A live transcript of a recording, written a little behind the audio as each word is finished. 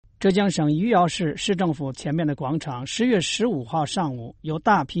浙江省余姚市市政府前面的广场10月15号上午有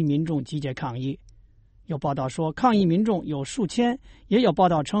大批民众集结抗议，有报道说抗议民众有数千，也有报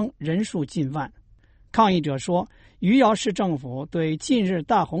道称人数近万。抗议者说，余姚市政府对近日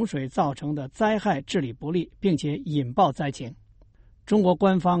大洪水造成的灾害治理不力，并且引爆灾情。中国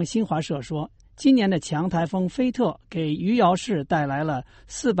官方新华社说，今年的强台风菲特给余姚市带来了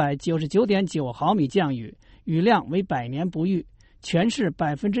 499.9 毫米降雨，雨量为100年不遇，全市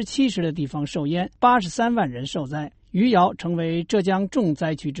 70% 的地方受淹，83万人受灾，余姚成为浙江重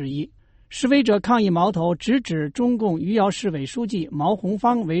灾区之一。示威者抗议矛头直指中共余姚市委书记毛红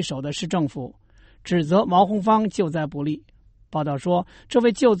芳为首的市政府，指责毛红芳救灾不力。报道说，这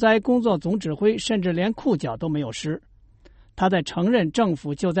位救灾工作总指挥甚至连裤脚都没有湿。他在承认政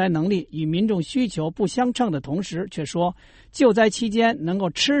府救灾能力与民众需求不相称的同时，却说救灾期间能够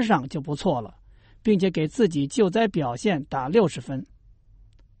吃上就不错了，并且给自己救灾表现打60分。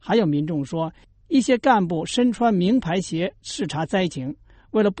还有民众说，一些干部身穿名牌鞋视察灾情，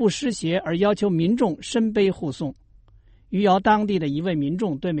为了不湿鞋而要求民众身背护送。余姚当地的一位民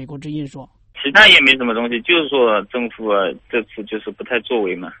众对美国之音说，其他也没什么东西，就是说政府这次就是不太作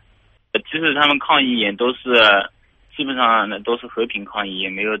为嘛。其实他们抗议也都是基本上都是和平抗议，也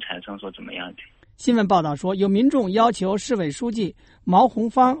没有产生说怎么样的。新闻报道说，有民众要求市委书记毛红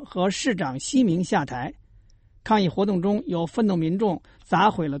芳和市长西明下台。抗议活动中有愤怒民众砸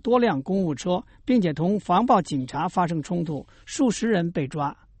毁了多辆公务车，并且同防暴警察发生冲突，数十人被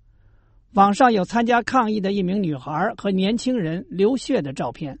抓。网上有参加抗议的一名女孩和年轻人流血的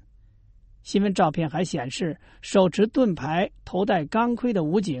照片。新闻照片还显示，手持盾牌、头戴钢盔的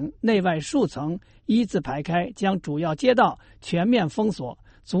武警内外数层一字排开，将主要街道全面封锁，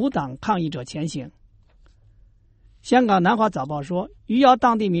阻挡抗议者前行。香港南华早报说，余姚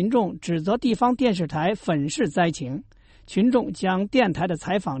当地民众指责地方电视台粉饰灾情，群众将电台的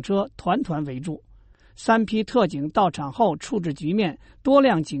采访车团团围住，3批特警到场后处置局面，多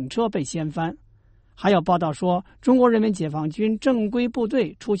辆警车被掀翻。还有报道说，中国人民解放军正规部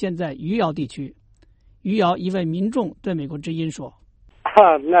队出现在余姚地区。余姚一位民众对美国之音说，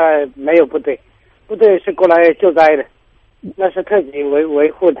那没有部队，部队是过来救灾的，那是特警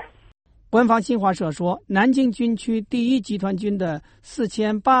维护的。官方新华社说，南京军区第1集团军的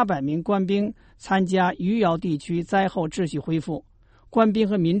4800名官兵参加余姚地区灾后秩序恢复，官兵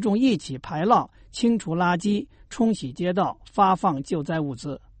和民众一起排涝、清除垃圾、冲洗街道、发放救灾物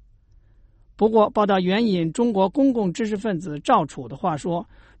资。不过，报道援引中国公共知识分子赵楚的话说，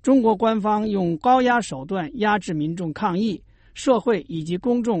中国官方用高压手段压制民众抗议，社会以及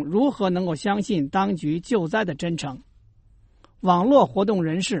公众如何能够相信当局救灾的真诚？网络活动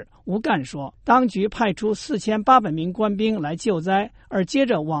人士吴干说，当局派出4800名官兵来救灾，而接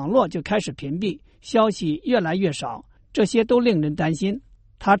着网络就开始屏蔽，消息越来越少，这些都令人担心。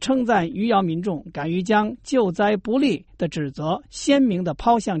他称赞余姚民众敢于将救灾不力的指责鲜明地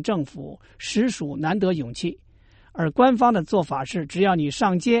抛向政府，实属难得勇气。而官方的做法是，只要你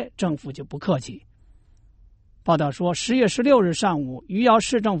上街，政府就不客气。报道说，10月16日上午，余姚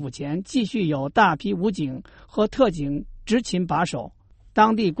市政府前继续有大批武警和特警执勤把守。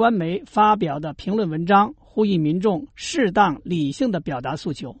当地官媒发表的评论文章呼吁民众适当理性地表达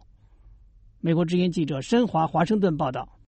诉求。美国之音记者申华华盛顿报道。